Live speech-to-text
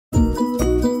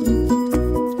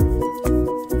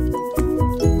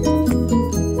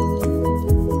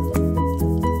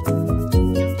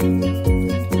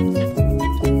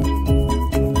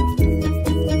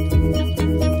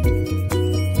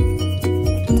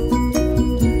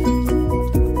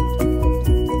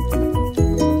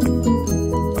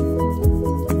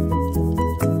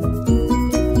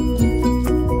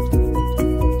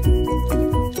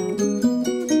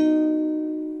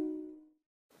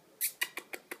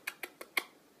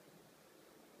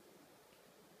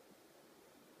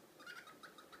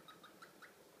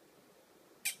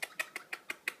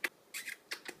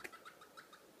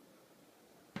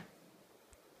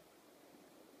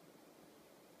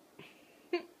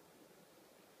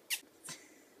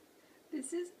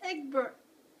This is Egbert.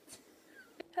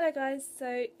 Hello guys,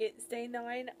 so it's day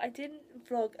 9. I didn't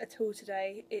vlog at all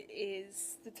today.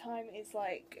 The time is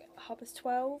like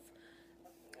 12:30.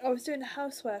 I was doing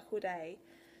housework all day,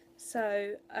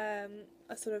 so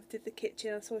I sort of did the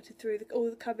kitchen. I sorted through all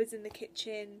the cupboards in the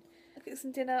kitchen. I cooked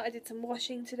some dinner. I did some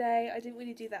washing today. I didn't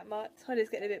really do that much. Holidays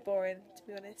getting a bit boring, to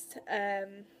be honest. I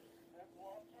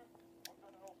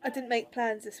didn't make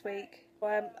plans this week.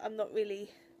 I'm not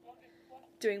really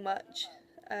doing much.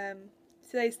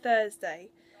 Today's Thursday,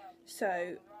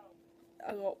 so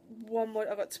I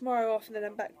got tomorrow off, and then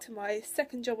I'm back to my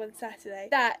second job on Saturday.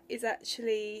 That is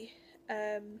actually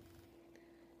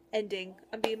ending.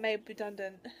 I'm being made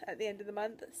redundant at the end of the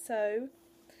month, so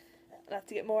I'll have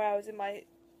to get more hours in my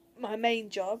main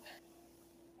job.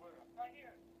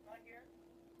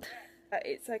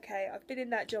 It's okay. I've been in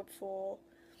that job for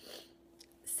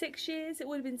 6 years. It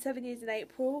would have been 7 years in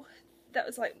April. It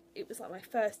was like my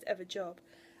first ever job.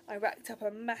 I racked up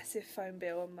a massive phone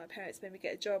bill and my parents made me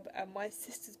get a job, and my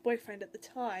sister's boyfriend at the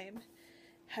time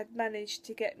had managed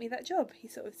to get me that job. He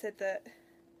sort of said that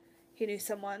he knew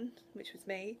someone, which was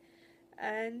me,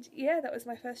 and yeah, that was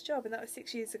my first job, and that was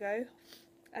 6 years ago,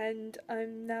 and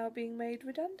I'm now being made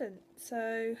redundant.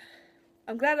 So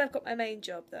I'm glad I've got my main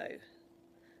job though.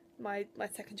 My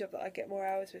second job that I get more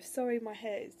hours with. Sorry, my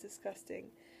hair is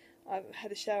disgusting. I've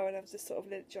had a shower and I've just sort of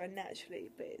let it dry naturally,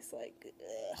 but it's like,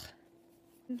 ugh.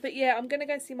 But yeah, I'm going to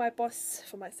go see my boss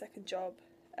for my second job,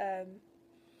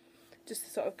 just to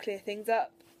sort of clear things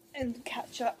up and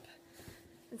catch up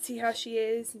and see how she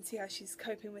is and see how she's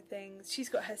coping with things. She's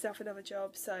got herself another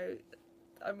job, so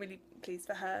I'm really pleased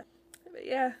for her. But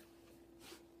yeah,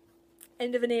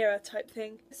 end of an era type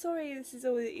thing. Sorry, this is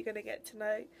all that you're going to get to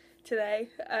know today.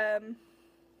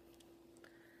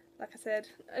 Like I said,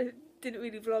 I didn't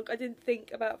really vlog. I didn't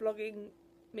think about vlogging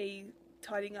me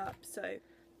tidying up, so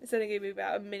it's only going to be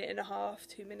about 1.5 minutes,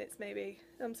 2 minutes maybe.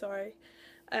 I'm sorry.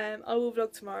 I will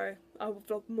vlog tomorrow. I will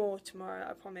vlog more tomorrow,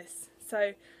 I promise.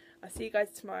 So I'll see you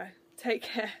guys tomorrow. Take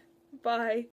care. Bye.